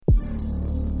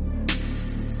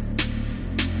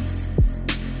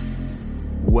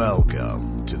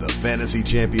Welcome to the Fantasy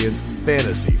Champions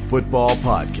Fantasy Football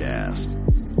Podcast.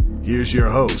 Here's your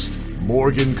host,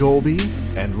 Morgan Colby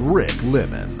and Rick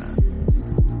Lemon.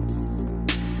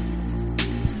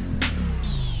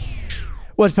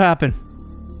 What's poppin'?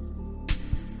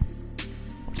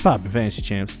 What's poppin', Fantasy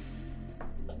Champs?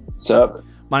 What's up?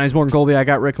 My name's Morgan Colby. I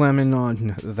got Rick Lemon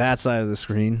on that side of the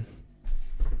screen.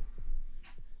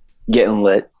 Getting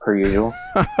lit, per usual.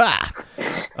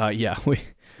 Yeah,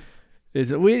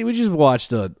 we just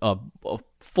watched a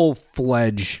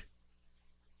full-fledged,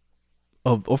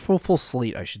 a full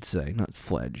slate, I should say, not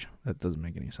fledge. That doesn't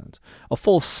make any sense. A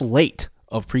full slate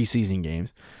of preseason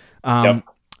games. Yep.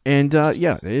 And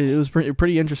yeah, it was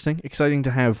pretty interesting, exciting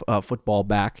to have football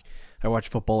back. I watched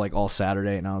football like all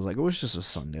Saturday, and I was like, oh, it's just a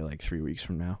Sunday like 3 weeks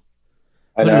from now.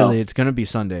 Literally, it's going to be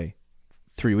Sunday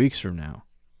 3 weeks from now.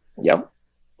 Yep.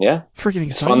 Yeah. Freaking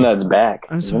excited. It's fun that it's back.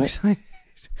 I'm so excited.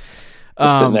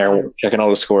 Just sitting there checking all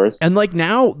the scores. And like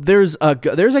now, there's a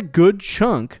good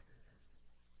chunk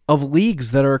of leagues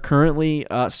that are currently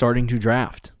starting to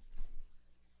draft.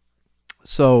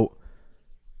 So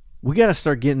we got to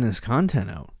start getting this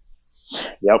content out.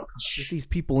 Yep. Get these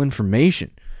people information.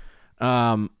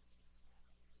 Yeah.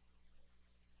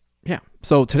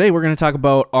 So today we're going to talk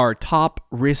about our top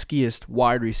riskiest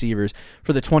wide receivers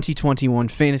for the 2021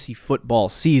 fantasy football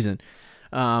season.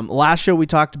 Last show we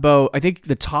talked about, I think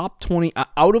the top 20,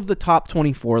 out of the top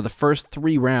 24, the first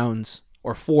 3 rounds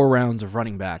or 4 rounds of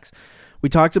running backs, we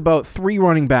talked about 3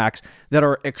 running backs that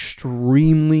are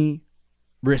extremely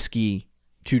risky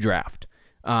to draft.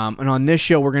 And on this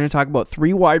show, we're going to talk about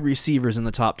 3 wide receivers in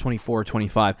the top 24 or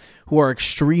 25 who are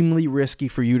extremely risky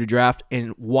for you to draft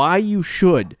and why you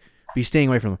should be staying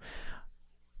away from them.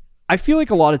 I feel like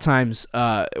a lot of times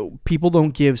people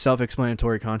don't give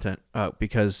self-explanatory content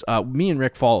because me and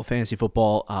Rick follow fantasy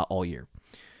football all year.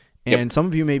 And Some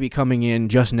of you may be coming in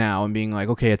just now and being like,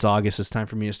 okay, it's August. It's time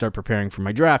for me to start preparing for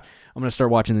my draft. I'm going to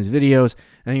start watching these videos.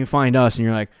 And then you find us and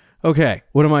you're like, okay,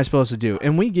 what am I supposed to do?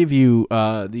 And we give you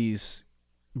these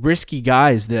risky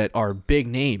guys that are big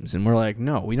names. And we're like,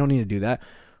 no, we don't need to do that.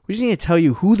 We just need to tell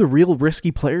you who the real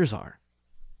risky players are.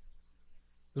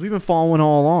 Because we've been following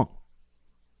all along.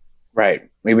 Right.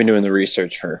 We've been doing the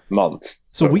research for months.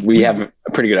 So we have a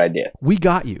pretty good idea. We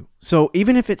got you. So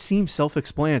even if it seems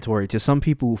self-explanatory to some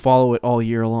people who follow it all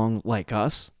year long like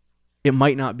us, it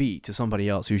might not be to somebody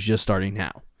else who's just starting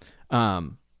now.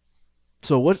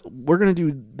 So we're going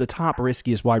to do the top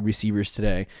riskiest wide receivers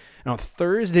today. And on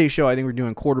Thursday's show, I think we're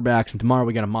doing quarterbacks, and tomorrow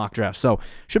we got a mock draft. So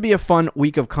should be a fun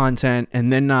week of content.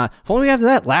 And then following after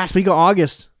that, last week of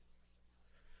August.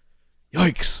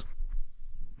 Yikes.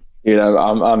 Dude,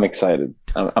 I'm excited.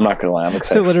 I'm not gonna lie, I'm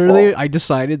excited. Literally, I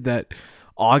decided that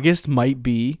August might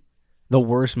be the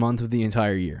worst month of the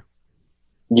entire year.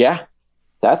 Yeah,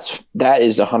 that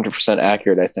is 100%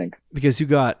 accurate. I think because you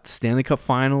got Stanley Cup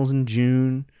Finals in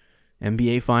June,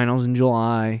 NBA Finals in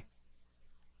July,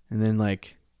 and then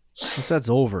like once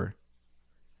that's over,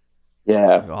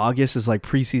 yeah, August is like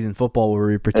preseason football where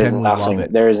we pretend we love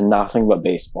it. There is nothing but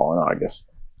baseball in August,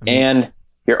 and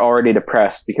you're already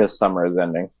depressed because summer is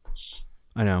ending.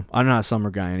 I know. I'm not a summer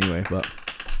guy anyway, but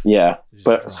yeah,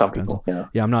 but some people, you know.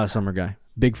 Yeah, I'm not a summer guy.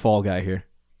 Big fall guy here.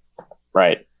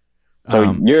 Right.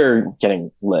 So you're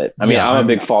getting lit. I mean, I'm a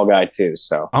big fall guy too,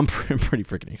 so I'm pretty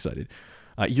freaking excited.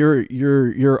 You're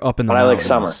up in the mountains, I like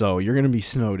summer, so you're gonna be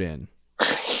snowed in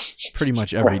pretty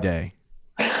much every day.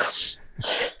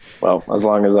 Well, as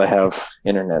long as I have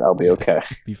internet, I'll be okay.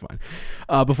 Be fine.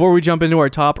 Before we jump into our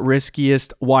top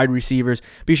riskiest wide receivers,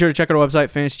 be sure to check out our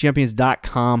website,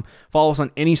 fantasychampions.com. Follow us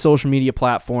on any social media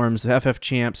platforms, the FF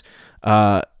Champs,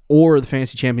 or the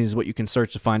Fantasy Champions is what you can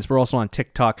search to find us. We're also on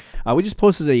TikTok. We just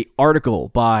posted an article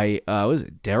by, what is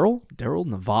it, Daryl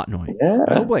Novotnoy. Yeah.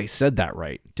 I hope I said that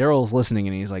right. Daryl's listening,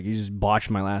 and he's like, you just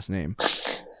botched my last name.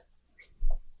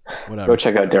 Whatever. Go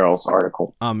check out Daryl's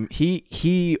article.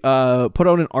 He put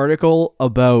out an article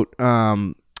about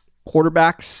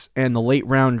quarterbacks and the late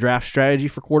round draft strategy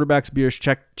for quarterbacks.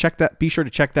 Check that. Be sure to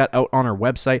check that out on our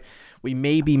website. We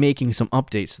may be making some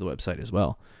updates to the website as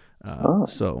well.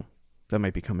 So that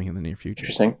might be coming in the near future.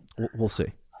 Interesting. We'll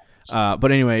see.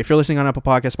 But anyway, if you're listening on Apple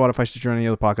Podcasts, Spotify, Stitcher, or any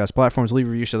other podcast platforms, leave a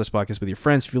review, share this podcast with your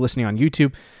friends. If you're listening on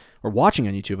YouTube, or watching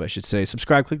on YouTube, I should say,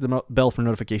 subscribe, click the bell for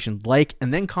notification, like,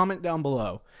 and then comment down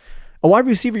below a wide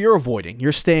receiver you're avoiding,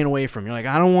 you're staying away from. You're like,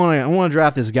 I want to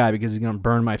draft this guy because he's going to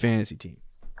burn my fantasy team.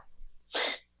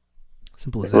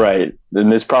 Simple as that. Right.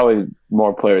 And there's probably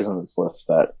more players on this list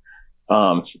that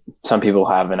some people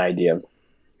have an idea of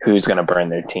who's going to burn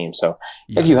their team. So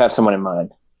if you have someone in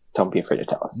mind, don't be afraid to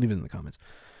tell us. Leave it in the comments.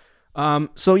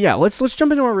 So yeah, let's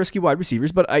jump into our risky wide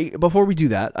receivers. But before we do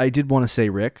that, I did want to say,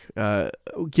 Rick,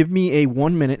 give me a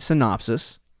 1-minute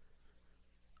synopsis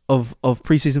of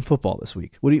preseason football this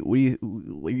week. What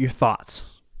are your thoughts?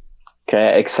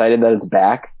 Okay, excited that it's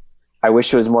back. I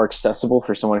wish it was more accessible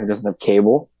for someone who doesn't have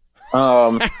cable. You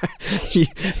like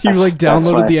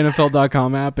downloaded the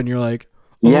NFL.com app and you're like,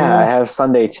 yeah, I have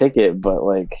Sunday Ticket, but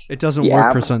like it doesn't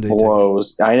work for Sunday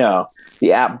blows. Ticket. I know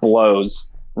the app blows.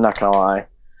 I'm not gonna lie.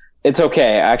 It's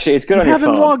okay. Actually, it's good on your phone. You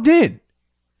haven't logged in.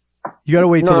 You gotta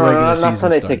wait till the regular season not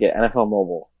Sunday starts. Ticket. NFL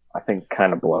Mobile, I think,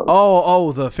 kind of blows.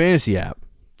 Oh, the fantasy app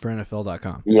for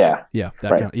NFL.com. Yeah,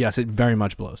 that yes, it very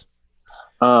much blows.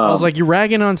 I was like, you're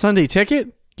ragging on Sunday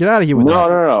Ticket? Get out of here with that.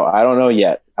 No. I don't know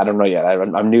yet.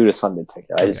 I'm new to Sunday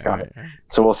Ticket. I just got it.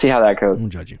 So we'll see how that goes. I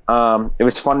won't judge you. It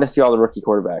was fun to see all the rookie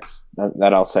quarterbacks.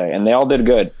 That I'll say. And they all did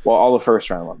good. Well, all the first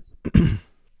round ones.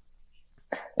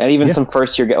 And even some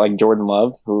first year, like Jordan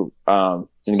Love, who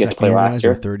didn't get to play last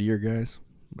year. Third year guys.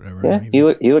 Whatever. Yeah,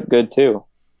 he looked good too.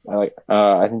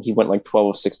 I think he went like 12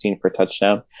 of 16 for a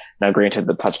touchdown. Now, granted,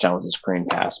 the touchdown was a screen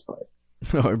pass,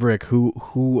 but Rick,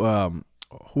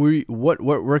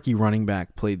 what rookie running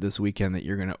back played this weekend that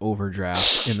you're going to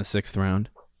overdraft in the 6th round?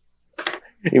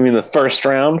 You mean the first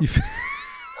round?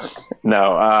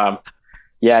 No.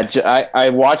 Yeah, I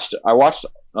watched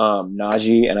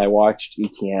Najee and I watched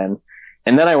Etienne,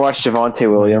 and then I watched Javonte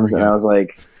Williams, and I was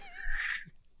like,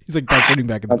 he's like best running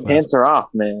back in the class. My pants are off,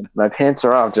 man. My pants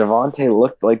are off. Javonte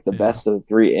looked like the best of the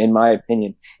three, in my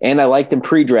opinion, and I liked him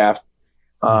pre-draft.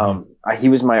 He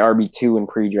was my RB2 in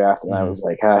pre-draft, and I was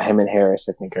like, him and Harris,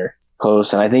 I think, are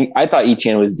close. And I thought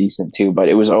Etienne was decent too, but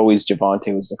it was always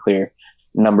Javonte was the clear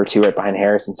number 2 right behind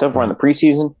Harris. And so far in the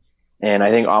preseason, and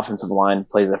I think offensive line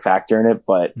plays a factor in it,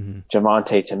 but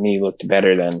Javonte to me looked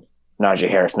better than Najee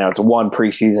Harris. Now it's one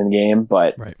preseason game,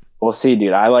 but we'll see,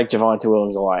 dude. I like Javonte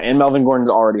Williams a lot, and Melvin Gordon's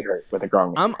already hurt with a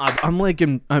groin.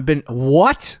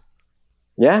 What?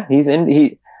 Yeah, he's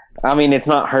in. I mean, it's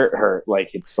not hurt.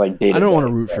 Like, it's like day-to-day. I don't want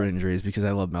to root for injuries because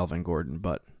I love Melvin Gordon,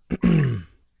 but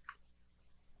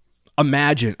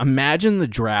imagine the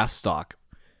draft stock.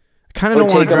 I kind of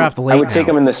don't want to draft late. I would take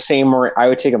him in the same. I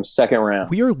would take him 2nd round.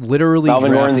 We are literally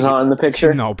Melvin Gordon's not in the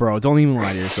picture. No, bro, don't even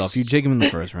lie to yourself. You take him in the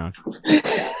 1st round.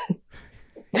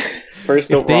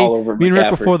 First overall over. Me and Rick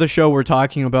before the show we're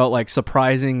talking about like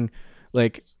surprising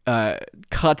like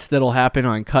cuts that'll happen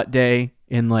on cut day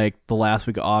in like the last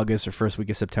week of August or first week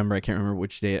of September. I can't remember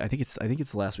which day. I think it's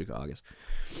the last week of August.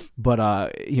 But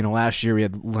last year we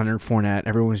had Leonard Fournette.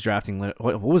 Everyone was drafting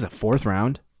what was it, 4th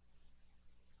round?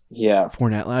 Yeah,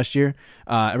 Fournette last year.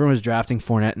 Everyone was drafting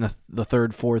Fournette in the 3rd,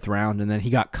 4th round, and then he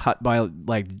got cut by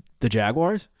like the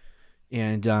Jaguars.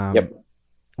 And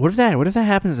what if that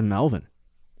happens to Melvin?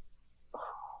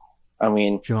 I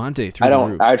mean,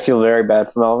 Javonte I'd feel very bad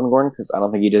for Melvin Gordon because I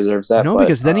don't think he deserves that. No,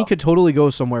 because then he could totally go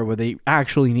somewhere where they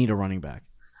actually need a running back.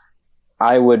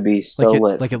 I would be so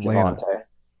lit like for Atlanta. Javonte.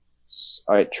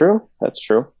 All right, true. That's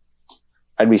true.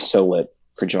 I'd be so lit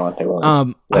for Javonte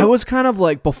Williams. I was kind of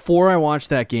like, before I watched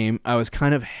that game, I was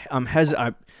kind of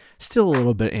I still a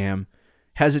little bit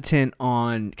hesitant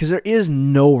on, because there is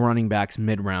no running backs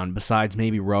mid-round besides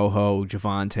maybe Rojo,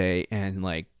 Javonte, and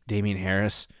like Damian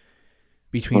Harris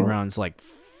between rounds like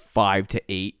 5 to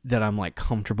 8 that I'm like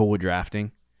comfortable with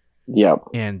drafting. Yep.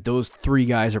 And those 3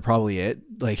 guys are probably it.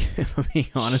 Like, if I'm being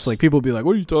honest, like people will be like,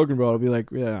 "What are you talking about?" I'll be like,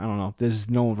 "Yeah, I don't know. There's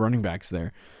no running backs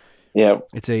there." Yep.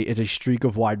 It's a streak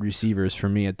of wide receivers for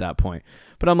me at that point.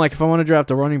 But I'm like, if I want to draft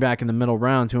a running back in the middle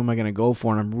rounds, who am I going to go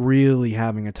for? And I'm really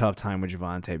having a tough time with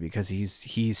Javonte because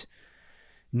he's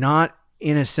not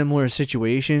in a similar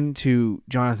situation to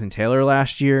Jonathan Taylor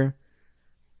last year,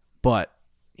 but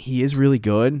he is really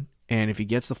good. And if he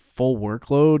gets the full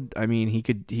workload, I mean, he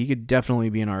could definitely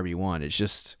be an RB1. It's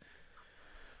just,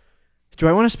 do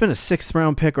I want to spend a 6th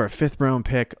round pick or a 5th round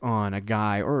pick on a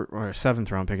guy, or a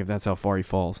 7th round pick if that's how far he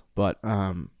falls? But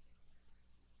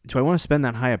do I want to spend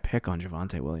that high a pick on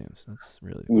Javonte Williams? That's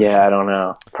really the question. I don't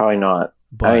know. Probably not.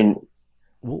 But I mean,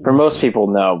 for most people,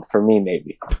 no. For me,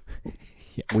 maybe.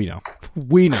 Yeah,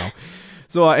 we know.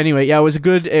 So anyway, yeah, it was a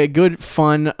good,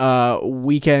 fun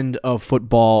weekend of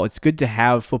football. It's good to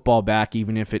have football back,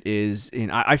 even if it is in.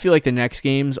 I feel like the next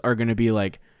games are going to be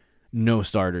like no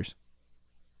starters.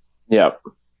 Yep.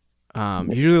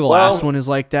 Usually the last one is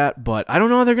like that, but I don't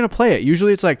know how they're going to play it.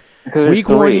 Usually it's like week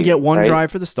 1 you get one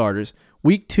drive for the starters.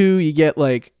 Week 2 you get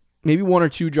like maybe 1 or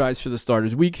 2 drives for the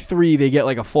starters. Week 3 they get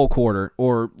like a full quarter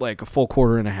or like a full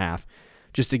quarter and a half,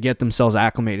 just to get themselves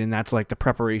acclimated, and that's like the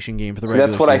preparation game for the regular season.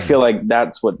 That's what season. I feel like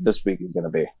that's what this week is going to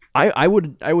be. I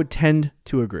would tend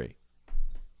to agree.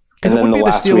 Because it would be the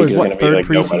Steelers' 3rd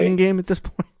preseason game at this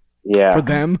point? Yeah. For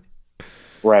them?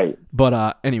 Right.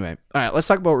 But anyway, all right, let's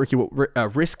talk about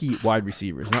risky wide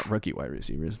receivers, not rookie wide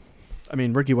receivers. I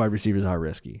mean, rookie wide receivers are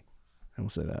risky. I will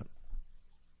say that.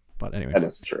 But anyway, that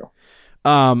is true.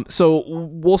 So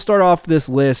we'll start off this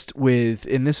list with,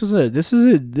 and this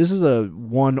is a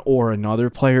one or another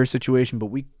player situation, but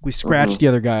we scratched the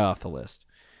other guy off the list.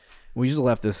 We just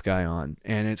left this guy on,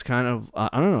 and it's kind of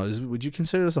I don't know. Would you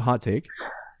consider this a hot take?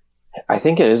 I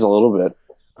think it is a little bit.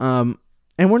 And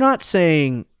we're not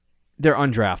saying they're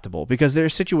undraftable, because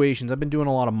there's situations. I've been doing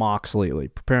a lot of mocks lately,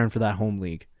 preparing for that home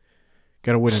league.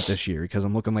 Got to win it this year because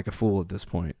I'm looking like a fool at this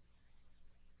point.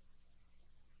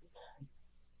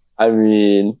 I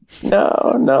mean,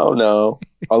 no.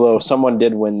 Although someone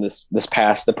did win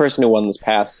the person who won this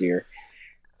past year,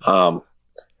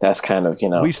 that's kind of,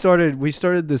 We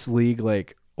started this league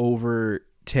like over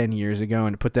 10 years ago,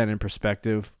 and to put that in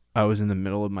perspective, I was in the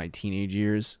middle of my teenage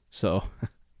years, so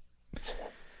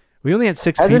we only had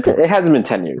 6 people. It hasn't been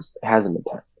 10 years. It hasn't been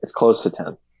 10. It's close to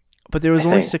 10. But there was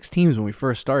only 6 teams when we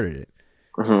first started it,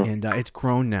 mm-hmm. and it's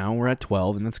grown now. We're at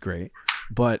 12, and that's great.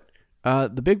 But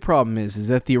the big problem is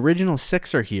that the original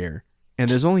 6 are here, and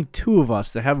there's only 2 of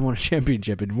us that haven't won a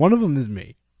championship, and one of them is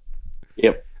me.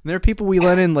 Yep. And there are people we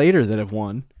let in later that have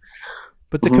won,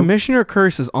 but the commissioner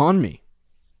curse is on me.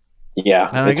 Yeah,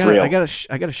 and I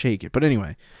gotta shake it. But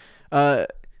anyway,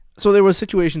 so there were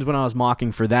situations when I was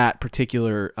mocking for that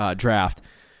particular draft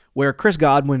where Chris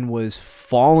Godwin was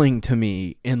falling to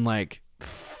me in like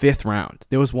 5th round.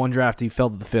 There was one draft he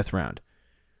fell to the 5th round.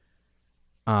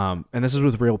 And this is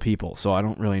with real people, so I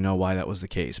don't really know why that was the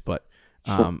case. But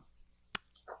I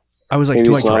was like,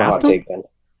 do I draft him?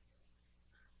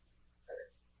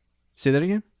 Say that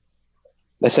again?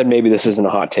 I said maybe this isn't a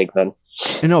hot take then.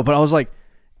 No, but I was like,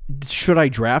 should I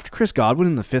draft Chris Godwin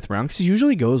in the 5th round? Because he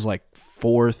usually goes like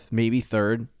 4th, maybe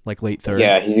 3rd, like late 3rd.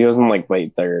 Yeah, he goes in like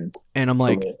late 3rd. And I'm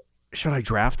like, should I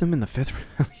draft him in the 5th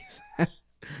round?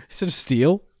 Is it a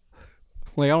steal?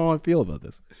 Like, I don't know how I feel about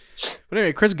this. But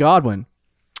anyway, Chris Godwin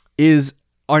is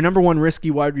our number 1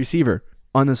 risky wide receiver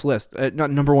on this list.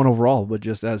 Not number 1 overall, but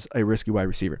just as a risky wide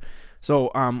receiver.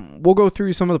 So we'll go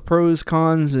through some of the pros,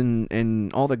 cons,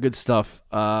 and all the good stuff.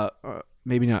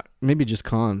 Maybe not. Maybe just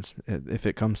cons if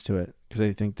it comes to it, because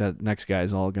I think that next guy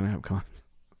is all going to have cons.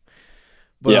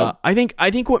 But yeah. I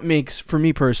think what makes, for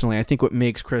me personally, I think what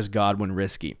makes Chris Godwin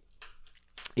risky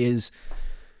is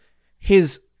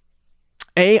his.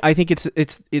 I think it's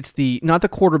the not the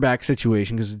quarterback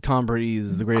situation, because Tom Brady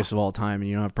is the greatest of all time and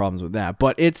you don't have problems with that.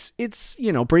 But it's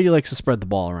Brady likes to spread the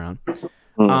ball around.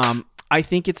 I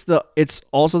think it's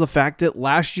also the fact that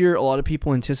last year a lot of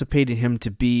people anticipated him to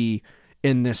be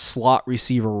in this slot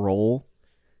receiver role,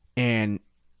 and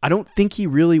I don't think he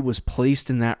really was placed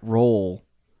in that role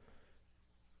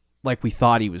like we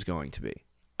thought he was going to be.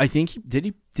 I think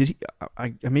he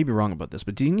I may be wrong about this,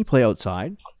 but didn't he play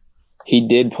outside? He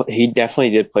did. He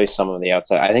definitely did play some on the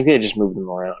outside. I think they just moved him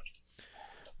around.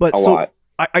 But a lot.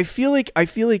 I feel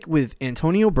like with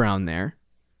Antonio Brown there,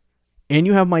 and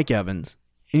you have Mike Evans,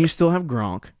 and you still have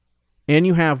Gronk, and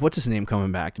you have what's his name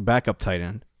coming back, the backup tight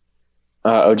end,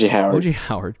 O.J. Howard. O.J.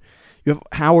 Howard. You have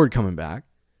Howard coming back,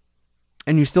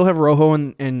 and you still have Rojo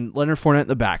and Leonard Fournette in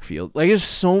the backfield. Like, there's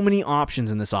so many options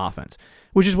in this offense,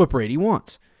 which is what Brady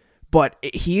wants. But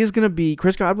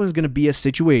Chris Godwin is going to be a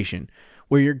situation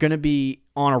where you're going to be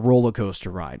on a roller coaster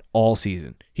ride all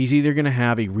season. He's either going to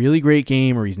have a really great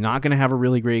game or he's not going to have a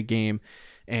really great game.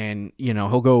 And,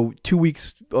 he'll go 2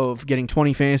 weeks of getting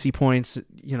 20 fantasy points,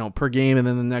 per game. And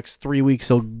then the next 3 weeks,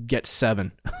 he'll get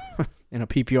 7 in a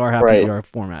PPR, half PPR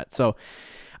format. So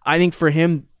I think for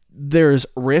him, there's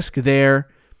risk there.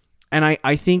 And I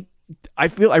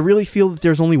really feel that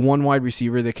there's only one wide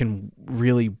receiver that can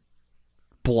really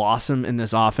blossom in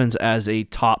this offense as a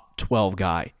top 12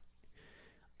 guy.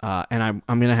 And I'm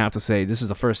going to have to say, this is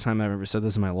the first time I've ever said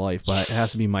this in my life, but it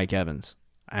has to be Mike Evans.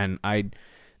 And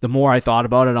the more I thought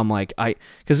about it, I'm like,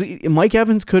 because Mike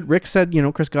Evans Rick said,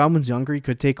 Chris Godwin's younger, he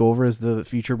could take over as the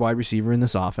future wide receiver in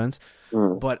this offense.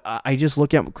 But I just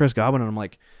look at Chris Godwin and I'm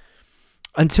like,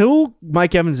 until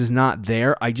Mike Evans is not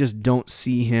there, I just don't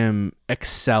see him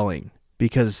excelling,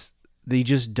 because they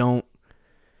don't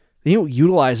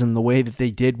utilize him the way that they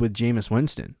did with Jameis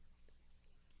Winston.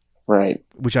 Right.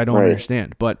 Which I don't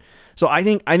understand. But so I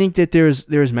think that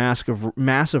there's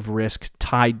massive risk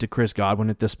tied to Chris Godwin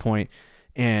at this point,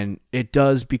 and it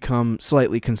does become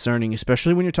slightly concerning,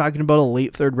 especially when you're talking about a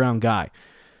late 3rd round guy.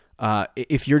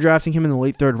 If you're drafting him in the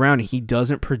late 3rd round and he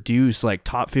doesn't produce like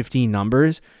top 15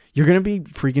 numbers, you're going to be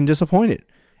freaking disappointed.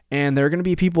 And there are going to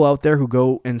be people out there who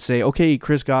go and say, okay,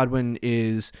 Chris Godwin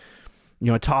is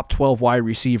a top 12 wide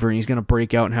receiver, and he's going to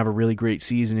break out and have a really great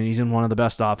season, and he's in one of the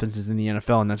best offenses in the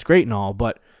NFL, and that's great and all,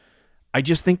 but I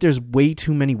just think there's way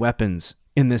too many weapons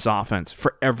in this offense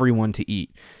for everyone to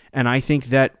eat. And I think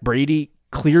that Brady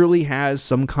clearly has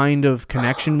some kind of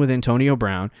connection with Antonio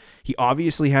Brown. He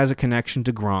obviously has a connection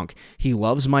to Gronk. He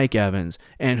loves Mike Evans.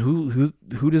 And who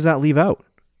does that leave out?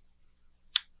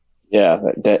 Yeah,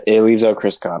 that it leaves out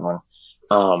Chris Godwin.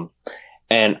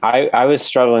 And I was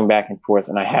struggling back and forth,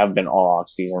 and I have been all off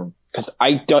season, because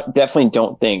I definitely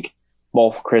don't think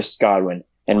both Chris Godwin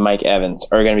and Mike Evans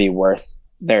are going to be worth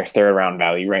their third round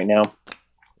value right now.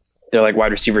 They're like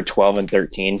wide receiver 12 and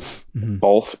 13,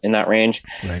 both in that range.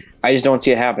 Right. I just don't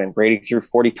see it happening. Brady threw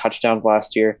 40 touchdowns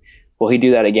last year. Will he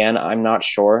do that again? I'm not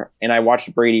sure. And I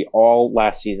watched Brady all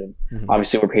last season.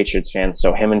 Obviously, we're Patriots fans,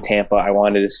 so him in Tampa, I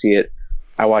wanted to see it.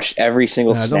 I watched every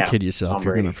single snap. Don't kid yourself.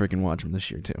 You're going to freaking watch him this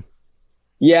year, too.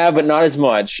 Yeah, but not as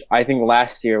much. I think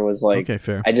last year was like, okay,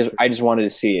 fair. I just wanted to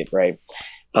see it, right?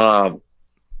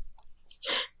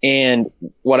 And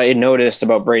what I noticed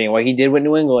about Brady, what he did with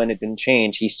New England, it didn't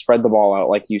change. He spread the ball out,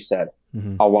 like you said,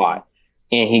 a lot.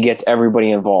 And he gets everybody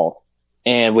involved.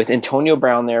 And with Antonio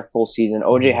Brown there full season,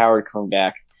 OJ Howard coming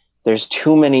back, there's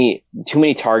too many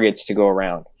targets to go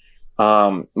around.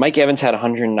 Mike Evans had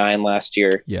 109 last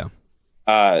year. Yeah.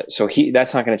 So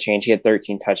that's not going to change. He had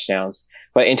 13 touchdowns.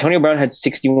 But Antonio Brown had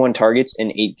 61 targets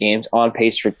in 8 games, on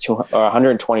pace for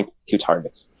 122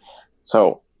 targets.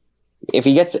 So if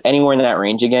he gets anywhere in that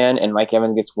range again, and Mike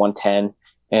Evans gets 110,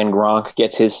 and Gronk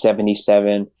gets his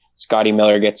 77, Scotty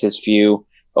Miller gets his few,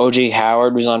 OJ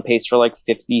Howard was on pace for like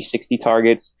 50, 60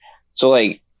 targets. So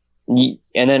like,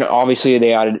 and then obviously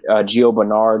they added Gio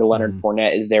Bernard, Leonard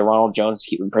Fournette is there, Ronald Jones.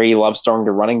 Brady loves throwing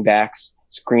to running backs,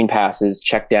 screen passes,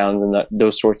 check downs, and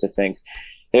those sorts of things.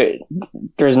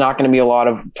 There's not going to be a lot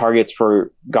of targets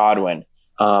for Godwin.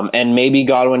 And maybe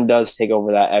Godwin does take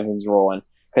over that Evans role. And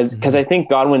because I think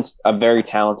Godwin's a very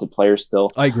talented player still.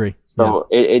 I agree. So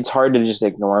it's hard to just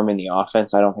ignore him in the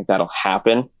offense. I don't think that'll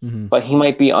happen. But he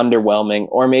might be underwhelming,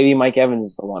 or maybe Mike Evans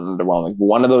is the one underwhelming.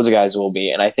 One of those guys will be.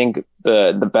 And I think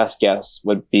the best guess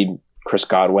would be Chris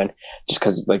Godwin, just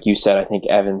because, like you said, I think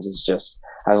Evans is just,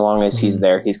 as long as he's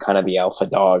there, he's kind of the alpha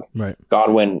dog. Right.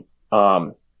 Godwin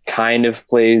kind of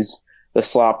plays the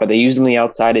slot, but they used him on the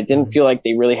outside. It didn't feel like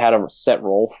they really had a set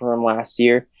role for him last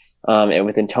year. And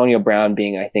with Antonio Brown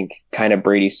being, I think, kind of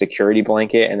Brady's security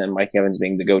blanket, and then Mike Evans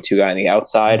being the go-to guy on the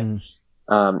outside,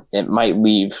 it might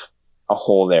leave a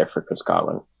hole there for Chris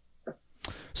Godwin.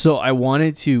 So I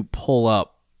wanted to pull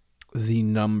up the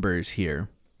numbers here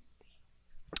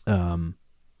from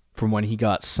when he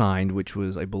got signed, which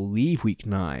was, I believe, week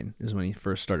 9 is when he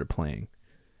first started playing.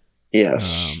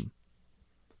 Yes.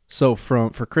 So for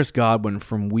Chris Godwin,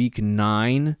 from week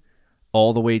 9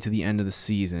 all the way to the end of the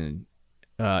season,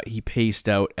 he paced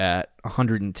out at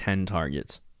 110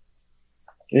 targets.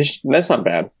 That's not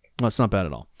bad. Well, it's not bad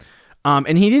at all.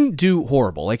 And he didn't do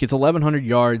horrible. Like, it's 1,100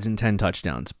 yards and 10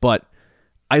 touchdowns. But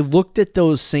I looked at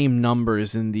those same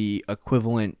numbers in the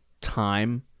equivalent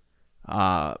time,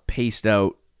 paced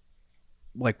out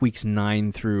like weeks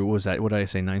 9 through, what did I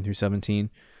say, 9 through 17?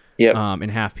 Yep. In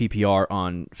half PPR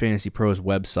on Fantasy Pro's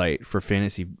website for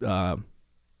fantasy, the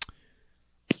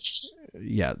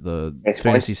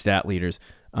fantasy stat leaders.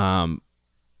 From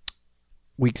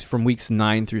weeks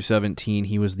 9 through 17,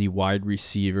 he was the wide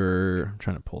receiver. I'm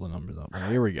trying to pull the numbers up.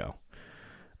 Here we go.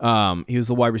 He was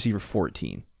the wide receiver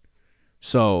 14.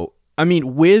 So, I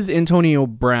mean, with Antonio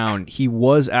Brown, he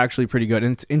was actually pretty good.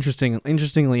 And it's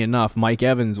interestingly enough, Mike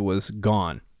Evans was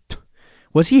gone.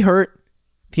 Was he hurt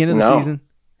at the end of the season?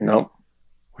 Nope.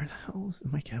 Where the hell is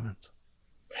Mike Evans?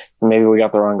 Maybe we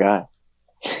got the wrong guy.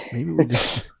 Maybe we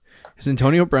just... It's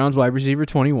Antonio Brown's wide receiver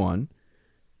 21.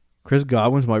 Chris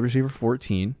Godwin's wide receiver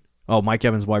 14. Oh, Mike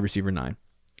Evans wide receiver 9.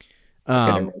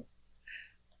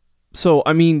 So,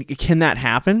 I mean, can that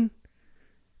happen?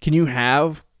 Can you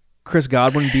have Chris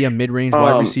Godwin be a mid-range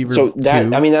wide receiver? So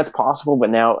that, I mean, that's possible,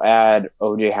 but now add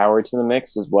OJ Howard to the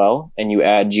mix as well, and you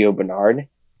add Gio Bernard.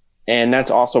 And that's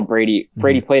also Brady.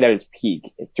 Brady played at his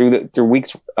peak through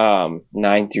weeks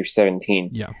 9 through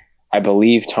 17. Yeah, I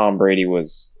believe Tom Brady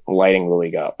was lighting the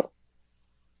league up.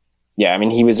 Yeah, I mean,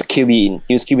 he was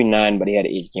QB 9, but he had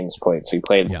 8 games played, so he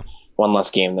played one less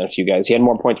game than a few guys. He had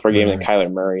more points per game than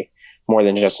Kyler Murray, more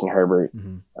than Justin Herbert,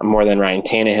 more than Ryan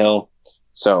Tannehill.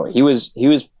 So he was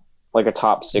like a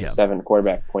top 6-7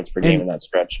 quarterback points per game in that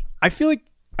stretch. I feel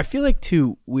like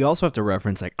too, we also have to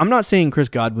reference, like, I'm not saying Chris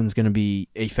Godwin's going to be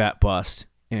a fat bust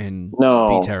and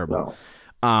be terrible.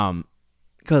 No.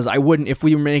 Because I wouldn't, if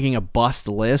we were making a bust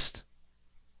list,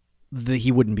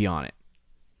 he wouldn't be on it.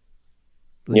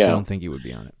 At least I don't think he would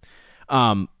be on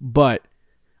it. But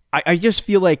I just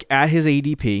feel like at his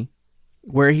ADP,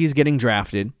 where he's getting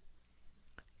drafted,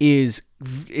 is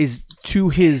to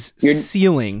his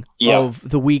ceiling of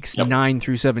the weeks 9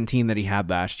 through 17 that he had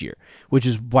last year, which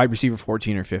is wide receiver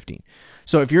 14 or 15.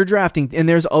 So if you're drafting, and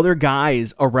there's other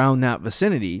guys around that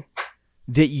vicinity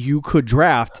that you could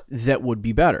draft that would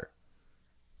be better,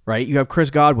 right? You have Chris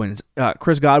Godwin.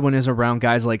 Chris Godwin is around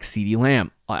guys like CeeDee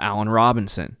Lamb, Allen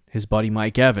Robinson, his buddy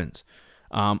Mike Evans,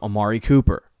 Amari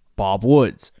Cooper, Bob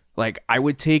Woods. Like, I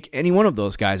would take any one of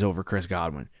those guys over Chris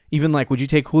Godwin. Even like, would you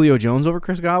take Julio Jones over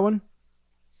Chris Godwin?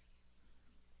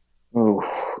 Ooh,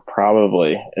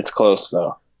 probably. It's close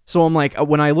though. So I'm like,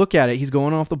 when I look at it, he's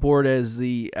going off the board as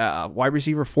the wide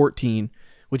receiver 14,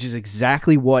 which is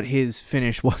exactly what his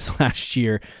finish was last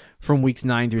year from weeks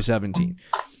 9 through 17.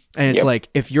 And it's like,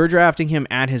 if you're drafting him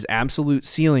at his absolute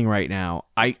ceiling right now,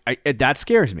 I that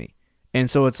scares me. And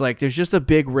so it's like, there's just a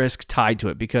big risk tied to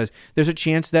it because there's a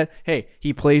chance that, hey,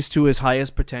 he plays to his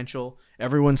highest potential,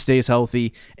 everyone stays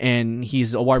healthy, and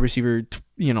he's a wide receiver,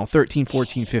 13,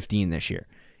 14, 15 this year.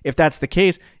 If that's the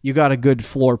case, you got a good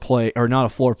floor play, or not a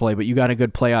floor play, but you got a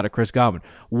good play out of Chris Godwin.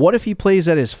 What if he plays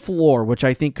at his floor, which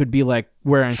I think could be like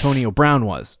where Antonio Brown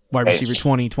was, wide receiver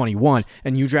 20, 21,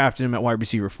 and you drafted him at wide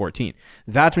receiver 14?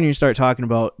 That's when you start talking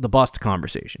about the bust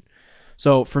conversation.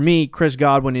 So for me, Chris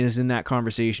Godwin is in that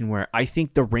conversation where I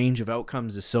think the range of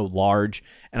outcomes is so large,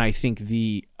 and I think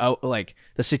the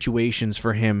situations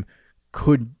for him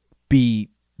could be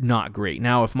not great.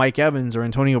 Now, if Mike Evans or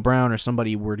Antonio Brown or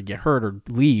somebody were to get hurt or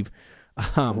leave,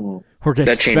 or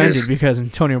get suspended because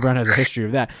Antonio Brown has a history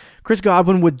of that, Chris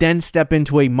Godwin would then step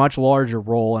into a much larger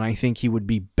role, and I think he would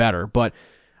be better. But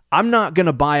I'm not going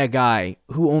to buy a guy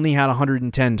who only had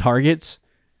 110 targets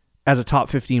as a top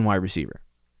 15 wide receiver.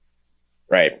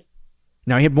 Right.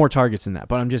 Now, he had more targets than that,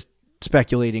 but I'm just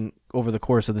speculating over the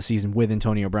course of the season with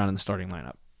Antonio Brown in the starting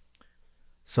lineup.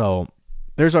 So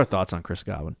there's our thoughts on Chris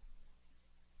Godwin.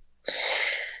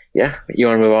 Yeah. You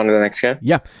want to move on to the next guy?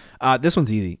 Yeah. This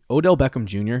one's easy. Odell Beckham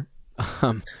Jr.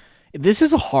 This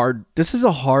is a hard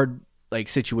like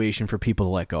situation for people to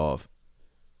let go of.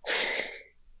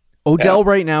 Odell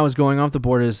right now is going off the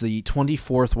board as the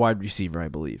 24th wide receiver, I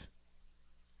believe.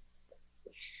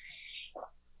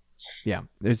 Yeah,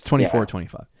 it's 24 or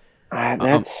 25.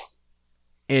 That's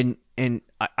and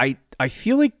I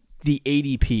feel like the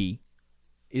ADP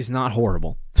is not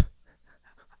horrible.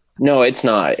 No, it's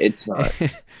not. It's not.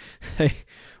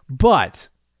 But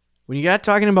when you got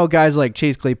talking about guys like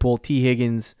Chase Claypool, T.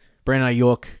 Higgins, Brandon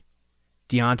Ayuk,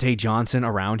 Deontay Johnson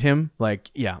around him,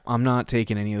 like, yeah, I'm not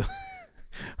taking any of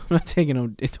I'm not taking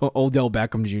Odell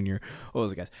Beckham Jr. All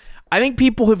those guys. I think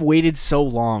people have waited so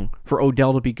long for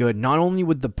Odell to be good, not only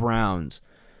with the Browns,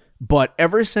 but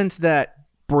ever since that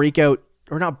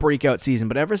not breakout season,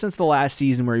 but ever since the last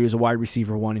season where he was a wide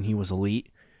receiver 1 and he was elite.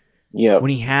 Yeah.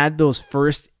 When he had those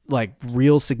first like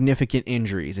real significant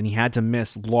injuries and he had to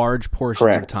miss large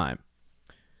portions of time.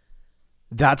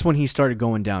 That's when he started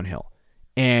going downhill.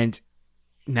 And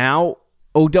now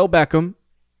Odell Beckham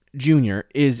Jr.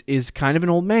 is kind of an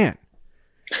old man.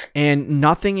 And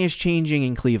nothing is changing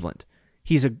in Cleveland.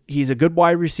 He's a good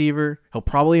wide receiver. He'll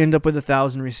probably end up with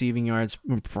 1,000 receiving yards,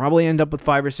 probably end up with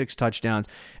 5 or 6 touchdowns,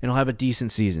 and he'll have a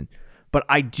decent season. But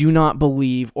I do not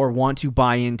believe or want to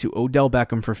buy into Odell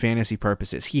Beckham for fantasy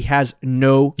purposes. He has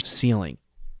no ceiling.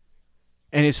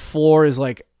 And his floor is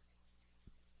like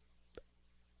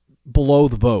below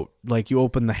the boat. Like you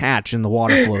open the hatch and the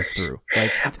water flows through.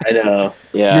 Like I know.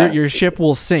 Yeah. Your ship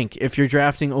will sink if you're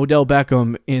drafting Odell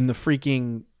Beckham in the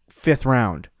freaking 5th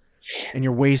round and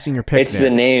you're wasting your pick. It's the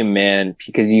name, man,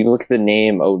 because you look at the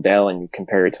name Odell and you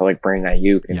compare it to like Brandon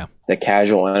Ayuk, and the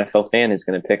casual NFL fan is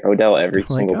going to pick Odell every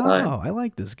single time. Oh, I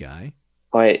like this guy.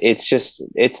 But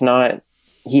it's not.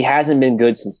 He hasn't been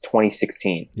good since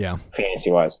 2016. Yeah, fantasy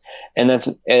wise, and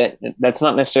that's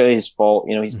not necessarily his fault.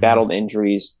 You know, he's battled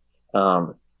injuries.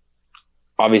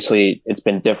 Obviously, it's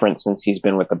been different since he's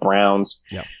been with the Browns.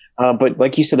 Yeah. But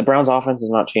like you said, the Browns' offense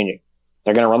is not changing.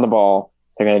 They're going to run the ball.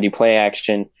 They're going to do play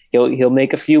action. He'll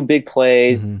make a few big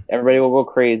plays. Everybody will go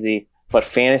crazy. But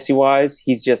fantasy wise,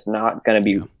 he's just not going to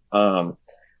be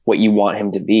what you want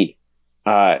him to be.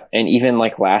 And even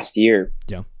like last year,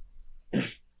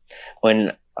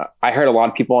 when I heard a lot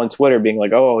of people on Twitter being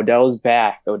like, "Oh, Odell is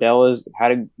back. Odell was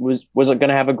going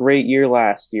to have a great year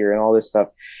last year," and all this stuff.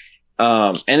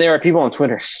 And there are people on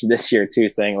Twitter this year too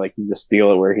saying like he's a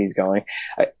steal at where he's going.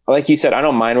 Like you said, I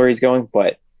don't mind where he's going,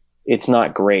 but it's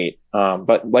not great.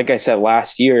 But like I said,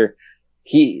 last year,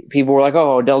 people were like,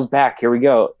 "Oh, Odell's back. Here we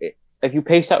go." If you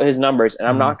pace out his numbers, and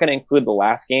I'm not going to include the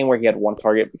last game where he had 1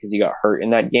 target because he got hurt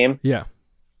in that game. Yeah.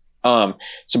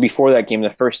 So before that game,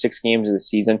 the first 6 games of the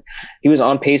season, he was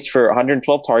on pace for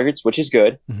 112 targets, which is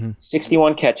good.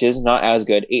 61 catches, not as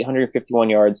good. 851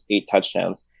 yards, 8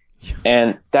 touchdowns,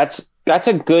 and that's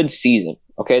a good season.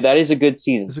 Okay, that is a good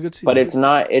season. It's a good season, but it's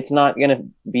not going to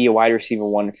be a wide receiver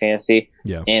 1 in fantasy,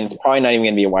 and it's probably not even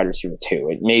going to be a wide receiver 2.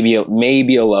 It may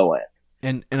be a low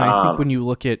end. And I think when you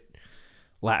look at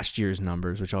last year's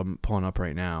numbers, which I'm pulling up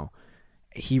right now,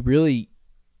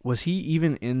 was he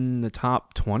even in the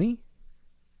top 20?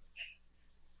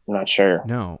 I'm not sure.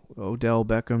 No, Odell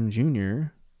Beckham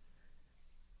Jr.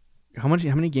 How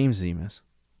many games did he miss?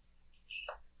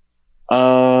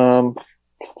 I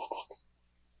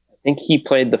think he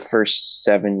played the first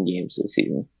 7 games of the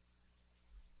season.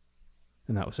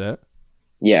 And that was it?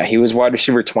 Yeah, he was wide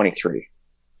receiver 23.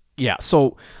 Yeah,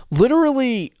 so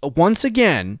literally, once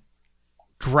again,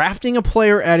 drafting a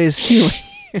player at his ceiling.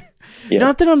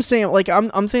 Not that I'm saying, like,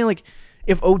 I'm saying, like,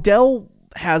 if Odell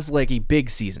has, like, a big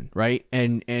season, right,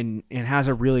 and has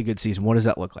a really good season, what does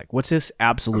that look like? What's his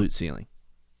absolute ceiling?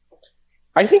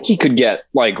 I think he could get,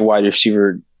 like, wide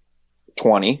receiver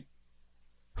 20.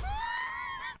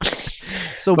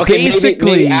 So basically,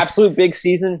 maybe absolute big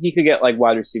season, he could get like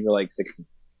wide receiver like 16.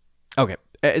 Okay,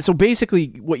 so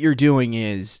basically, what you're doing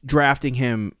is drafting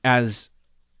him as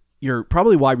your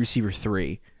probably wide receiver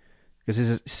 3, because this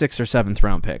is a 6th or 7th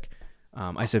round pick.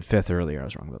 I said 5th earlier. I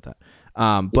was wrong about that.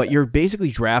 But you're basically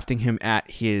drafting him at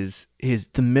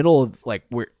the middle of like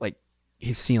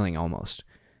his ceiling almost,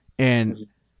 and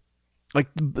like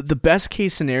the best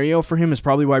case scenario for him is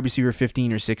probably wide receiver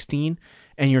 15 or 16.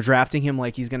 And you're drafting him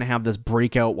like he's going to have this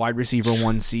breakout wide receiver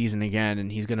 1 season again,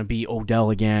 and he's going to be Odell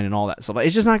again and all that stuff.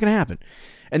 It's just not going to happen.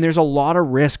 And there's a lot of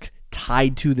risk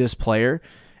tied to this player,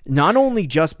 not only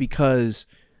just because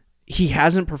he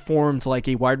hasn't performed like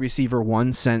a wide receiver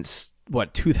 1 since,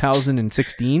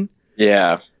 2016?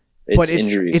 Yeah, it's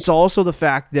injuries. It's also the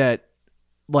fact that,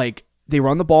 like, they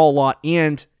run the ball a lot,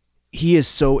 and he is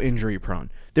so injury prone.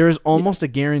 There is almost a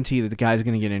guarantee that the guy's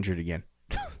going to get injured again.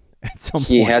 At some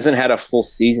he point. hasn't had a full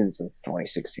season since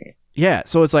 2016. Yeah,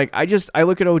 so it's like I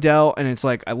look at Odell and it's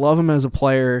like I love him as a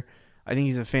player. I think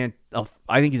he's a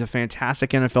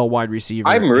fantastic NFL wide receiver.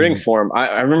 I'm rooting for him.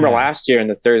 I remember last year in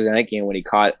the Thursday night game when he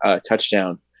caught a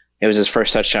touchdown. It was his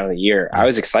first touchdown of the year. I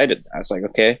was excited. I was like,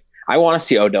 okay, I want to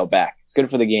see Odell back. It's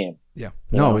good for the game. Yeah,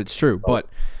 no, it's true, but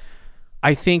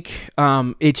I think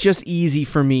it's just easy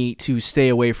for me to stay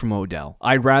away from Odell.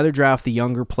 I'd rather draft the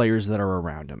younger players that are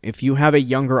around him. If you have a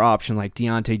younger option like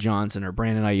Deontay Johnson or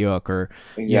Brandon Ayuk or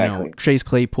Chase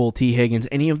Claypool, T. Higgins,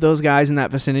 any of those guys in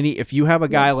that vicinity, if you have a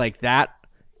guy like that,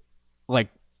 like,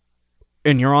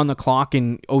 and you're on the clock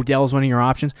and Odell's one of your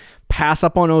options, pass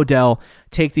up on Odell,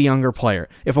 take the younger player.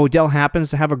 If Odell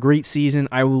happens to have a great season,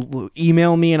 I will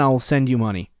email me and I will send you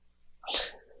money.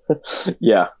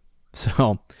 Yeah.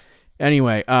 So...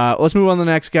 Anyway, let's move on to the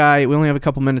next guy. We only have a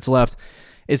couple minutes left.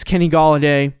 It's Kenny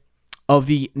Golladay of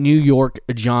the New York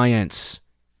Giants.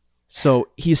 So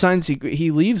he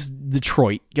leaves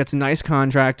Detroit, gets a nice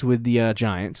contract with the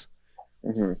Giants.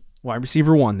 Mm-hmm. Wide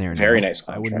receiver 1 there now. Very nice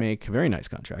contract. I would make a very nice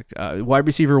contract. Wide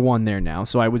receiver 1 there now.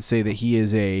 So I would say that he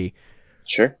is a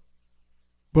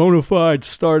bona fide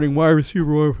starting wide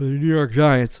receiver 1 for the New York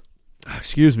Giants.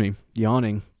 Excuse me,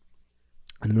 yawning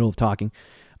in the middle of talking.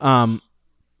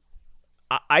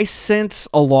 I sense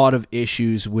a lot of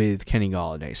issues with Kenny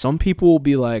Golladay. Some people will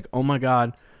be like, oh my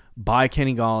God, buy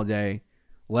Kenny Golladay.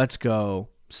 Let's go.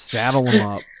 Saddle him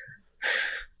up.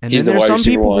 And then there's some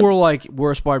people who are like,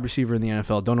 worst wide receiver in the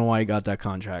NFL. Don't know why he got that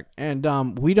contract.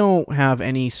 And we don't have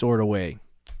any sort of way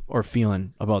or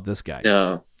feeling about this guy.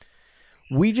 No.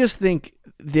 We just think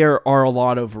there are a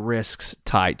lot of risks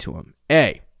tied to him.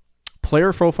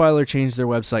 Player Profiler changed their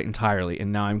website entirely,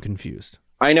 and now I'm confused.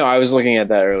 I know. I was looking at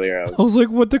that earlier. I was like,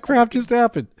 what the crap just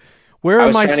happened? Where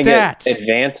are my stats?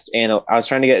 I was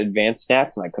trying to get advanced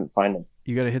stats, and I couldn't find them.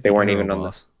 You got to hit They the weren't arrow, even on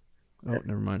boss. Oh,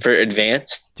 never mind. For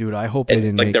advanced? Dude, I hope they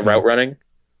didn't like make the route running?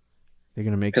 They're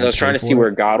going to make because I was trying to see where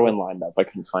Godwin lined up. I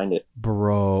couldn't find it.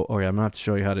 Bro. Oh, yeah. I'm going to have to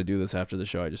show you how to do this after the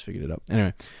show. I just figured it out.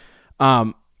 Anyway.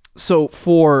 So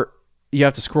you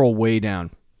have to scroll way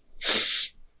down.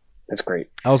 That's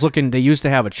great. I was looking. They used to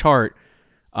have a chart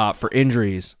for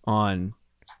injuries on...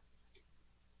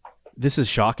 This is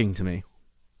shocking to me.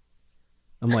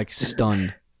 I'm like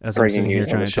stunned as I'm sitting here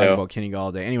trying to talk about Kenny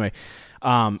Golladay. Anyway,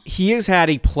 he has had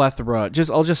a plethora.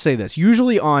 I'll just say this.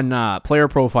 Usually on Player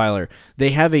Profiler,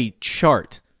 they have a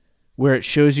chart where it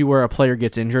shows you where a player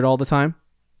gets injured all the time.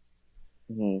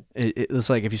 Mm-hmm. It's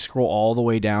like if you scroll all the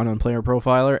way down on Player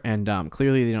Profiler, and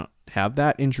clearly they don't have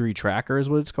that. Injury Tracker is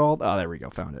what it's called. Oh, there we go.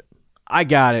 Found it. I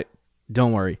got it.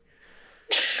 Don't worry.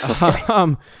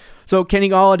 So Kenny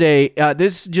Golladay,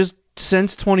 this just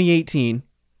since 2018,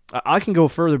 I can go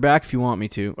further back if you want me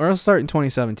to, or I'll start in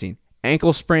 2017.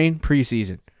 Ankle sprain,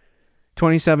 preseason.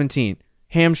 2017,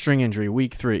 hamstring injury,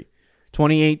 week 3.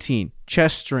 2018,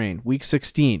 chest strain, week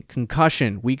 16.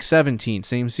 Concussion, week 17,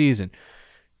 same season.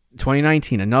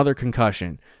 2019, another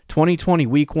concussion. 2020,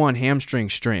 week 1, hamstring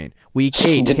strain. Week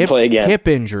 8, hip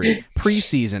injury.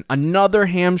 Preseason, another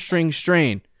hamstring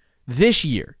strain this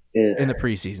year in the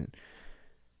preseason.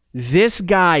 This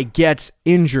guy gets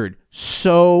injured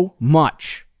so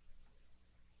much.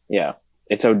 Yeah.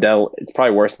 It's Odell. It's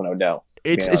probably worse than Odell.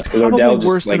 It's probably Odell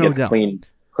worse than Odell.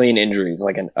 Clean injuries,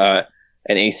 like an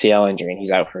ACL injury, and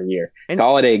he's out for a year. And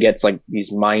Golladay gets like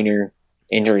these minor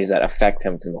injuries that affect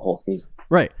him through the whole season.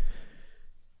 Right.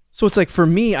 So it's like, for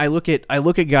me, I look at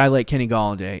a guy like Kenny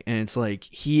Golladay, and it's like,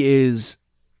 he is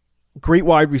great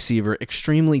wide receiver,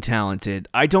 extremely talented.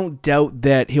 I don't doubt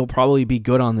that he'll probably be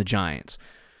good on the Giants.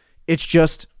 It's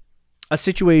just a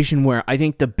situation where I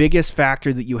think the biggest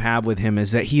factor that you have with him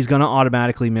is that he's going to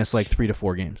automatically miss like 3 to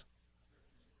 4 games.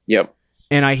 Yep.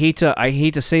 And I hate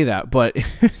to say that, but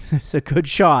it's a good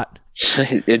shot.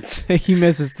 He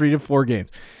misses 3 to 4 games.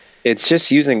 It's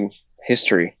just using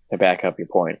history to back up your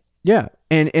point. Yeah.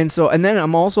 And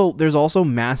then there's also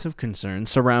massive concerns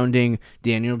surrounding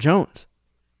Daniel Jones.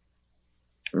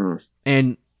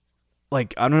 And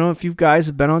like, I don't know if you guys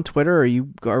have been on Twitter or you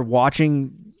are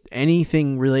watching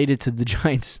anything related to the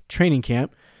Giants training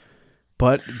camp,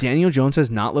 but Daniel Jones has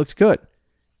not looked good.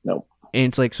 Nope. And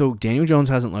it's like, so Daniel Jones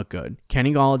hasn't looked good.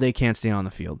 Kenny Golladay can't stay on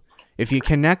the field. If you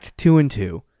connect 2 and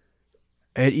 2,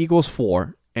 it equals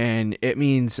 4, and it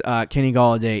means Kenny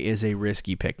Golladay is a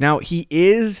risky pick. Now, he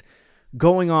is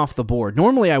going off the board.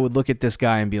 Normally, I would look at this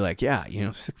guy and be like, yeah,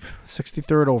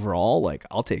 63rd overall, like,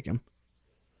 I'll take him.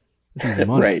 This is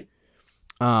money. Right.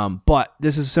 But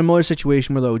this is a similar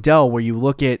situation with Odell, where you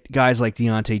look at guys like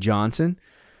Deontay Johnson,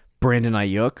 Brandon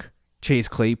Ayuk, Chase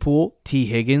Claypool, T.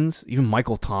 Higgins, even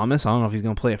Michael Thomas. I don't know if he's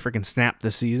going to play a freaking snap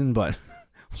this season, but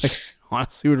like,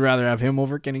 honestly would rather have him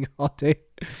over Kenny Golladay.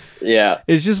 Yeah.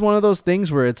 It's just one of those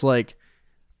things where it's like,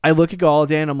 I look at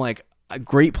Golladay and I'm like, a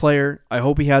great player. I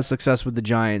hope he has success with the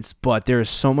Giants, but there is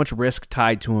so much risk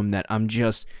tied to him that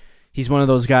he's one of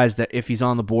those guys that if he's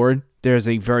on the board, there's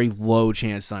a very low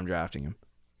chance that I'm drafting him.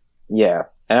 Yeah,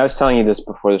 and I was telling you this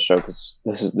before the show because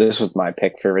this was my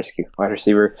pick for risky wide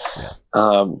receiver. Yeah.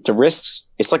 The risks,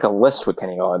 it's like a list with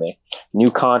Kenny Golladay: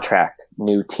 new contract,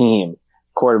 new team,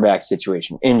 quarterback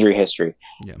situation, injury history,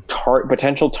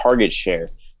 potential target share.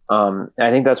 And I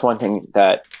think that's one thing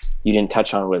that you didn't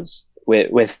touch on was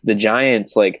with the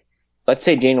Giants. Like, let's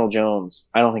say Daniel Jones,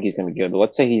 I don't think he's going to be good, but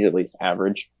let's say he's at least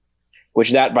average,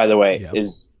 which that, by the way,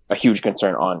 is a huge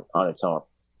concern on its own.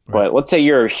 Right. But let's say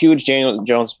you're a huge Daniel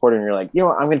Jones supporter and you're like,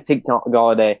 I'm going to take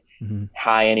Golladay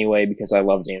high anyway because I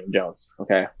love Daniel Jones.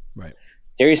 Okay. Right.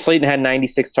 Darius Slayton had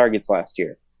 96 targets last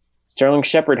year. Sterling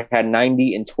Shepard had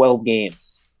 90 in 12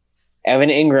 games. Evan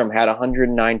Ingram had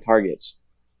 109 targets.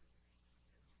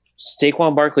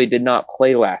 Saquon Barkley did not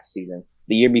play last season.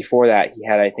 The year before that, he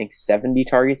had, I think, 70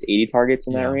 targets, 80 targets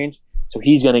in that range. So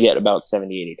he's going to get about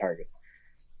 70, 80 targets.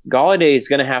 Golladay is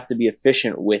going to have to be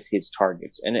efficient with his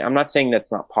targets. And I'm not saying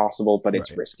that's not possible, but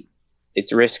it's risky.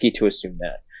 It's risky to assume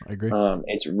that. I agree.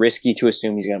 It's risky to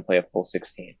assume he's going to play a full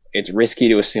 16. It's risky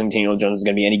to assume Daniel Jones is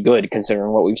going to be any good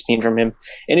considering what we've seen from him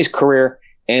in his career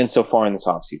and so far in this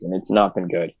offseason. It's not been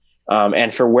good.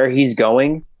 And for where he's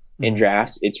going in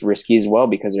drafts, it's risky as well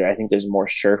because I think there's more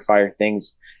surefire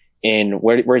things in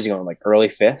where is he going? Like early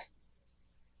 5th?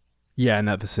 Yeah, in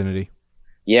that vicinity.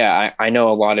 Yeah, I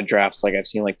know a lot of drafts. Like I've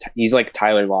seen, like he's like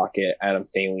Tyler Lockett, Adam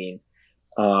Thielen,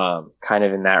 kind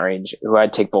of in that range. Who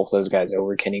I'd take both those guys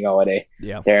over Kenny Golladay.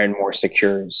 Yeah, they're in more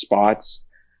secure spots.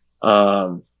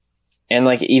 And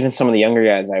like even some of the younger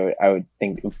guys, I would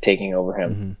think of taking over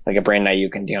him, like a Brandon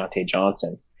Ayuk and Deontay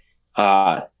Johnson.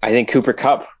 I think Cooper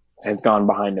Kupp has gone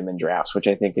behind him in drafts, which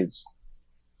I think is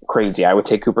crazy. I would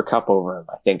take Cooper Kupp over him.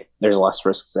 I think there's less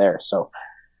risks there. So.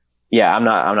 Yeah, I'm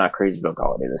not crazy about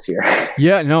Golladay this year.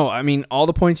 Yeah, no, I mean, all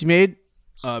the points you made,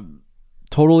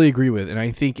 totally agree with. And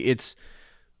I think it's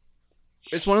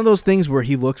one of those things where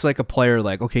he looks like a player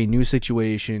like, okay, new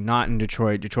situation, not in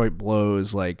Detroit. Detroit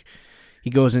blows. Like, he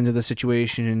goes into the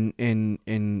situation in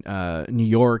New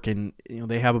York, and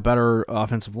they have a better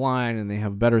offensive line, and they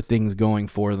have better things going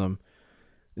for them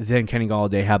than Kenny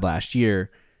Golladay had last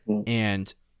year.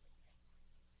 And,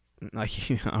 like,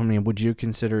 I mean, would you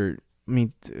consider... I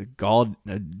mean,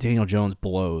 Daniel Jones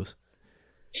blows.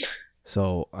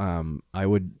 So I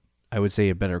would say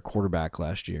a better quarterback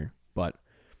last year. But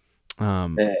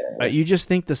you just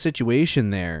think the situation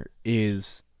there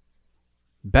is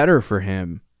better for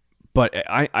him but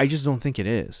I just don't think it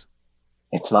is.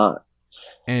 It's not.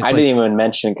 And I didn't even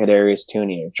mention Kadarius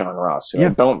Toney or John Ross, who I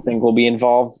don't think will be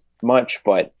involved much,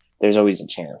 but there's always a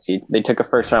chance. They took a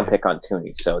first-round pick on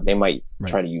Toney, so they might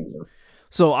try to use him.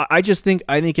 So I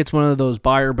think it's one of those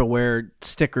buyer beware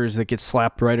stickers that gets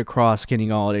slapped right across Kenny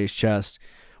Galladay's chest,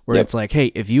 where it's like,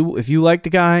 hey, if you like the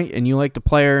guy and you like the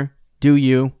player, do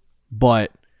you?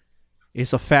 But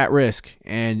it's a fat risk,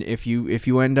 and if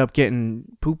you end up getting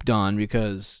pooped on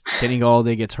because Kenny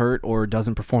Galladay gets hurt or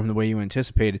doesn't perform the way you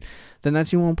anticipated, then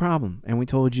that's your own problem. And we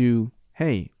told you,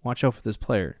 hey, watch out for this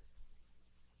player.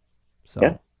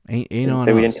 So ain't on us.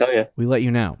 We didn't tell you. We let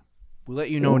you know. We let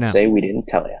you know now. Say we didn't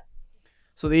tell you.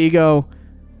 So there you go.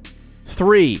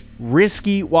 3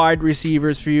 risky wide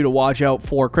receivers for you to watch out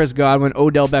for: Chris Godwin,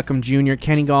 Odell Beckham Jr.,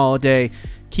 Kenny Galladay.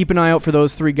 Keep an eye out for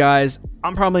those 3 guys.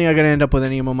 I'm probably not going to end up with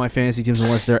any of them on my fantasy teams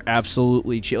unless they're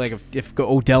absolutely cheap. Like if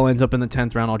Odell ends up in the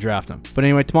 10th round, I'll draft him. But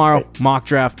anyway, tomorrow, mock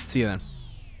draft. See you then.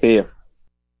 See you.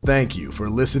 Thank you for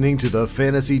listening to the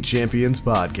Fantasy Champions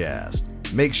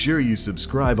Podcast. Make sure you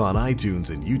subscribe on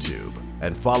iTunes and YouTube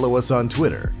and follow us on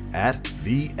Twitter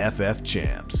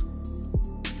 @TheFFChamps.